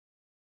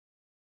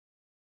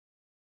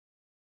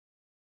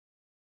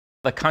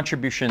The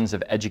contributions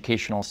of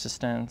educational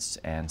assistants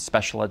and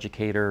special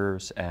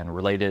educators and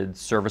related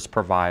service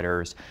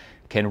providers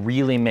can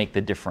really make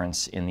the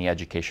difference in the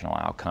educational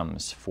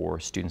outcomes for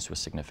students with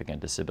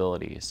significant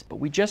disabilities. But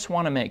we just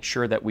want to make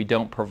sure that we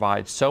don't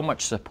provide so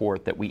much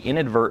support that we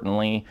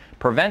inadvertently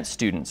prevent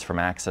students from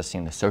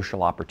accessing the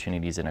social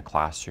opportunities in a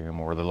classroom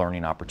or the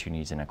learning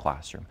opportunities in a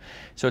classroom.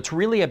 So it's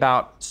really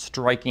about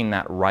striking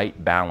that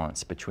right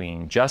balance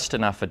between just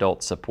enough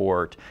adult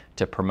support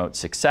to promote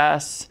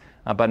success,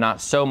 but not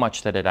so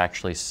much that it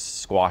actually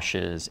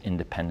squashes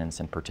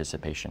independence and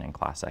participation in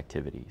class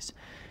activities.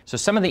 So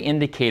some of the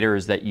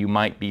indicators that you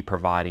might be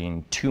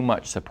providing too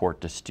much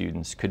support to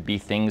students could be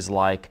things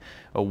like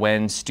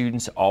when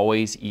students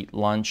always eat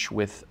lunch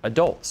with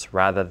adults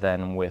rather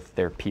than with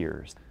their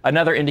peers.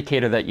 Another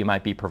indicator that you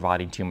might be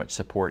providing too much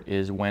support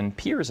is when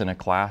peers in a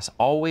class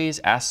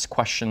always ask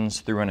questions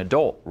through an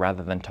adult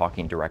rather than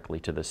talking directly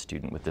to the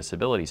student with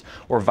disabilities,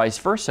 or vice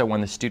versa,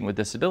 when the student with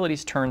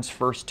disabilities turns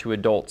first to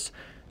adults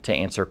to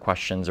answer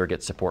questions or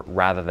get support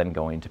rather than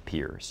going to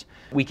peers.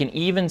 We can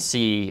even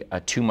see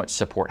too much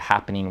support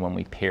happening when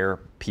we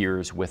pair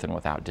peers with and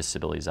without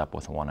disabilities up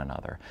with one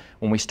another.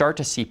 When we start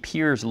to see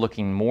peers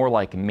looking more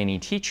like mini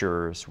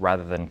teachers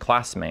rather than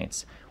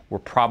classmates, we're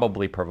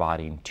probably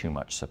providing too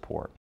much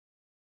support.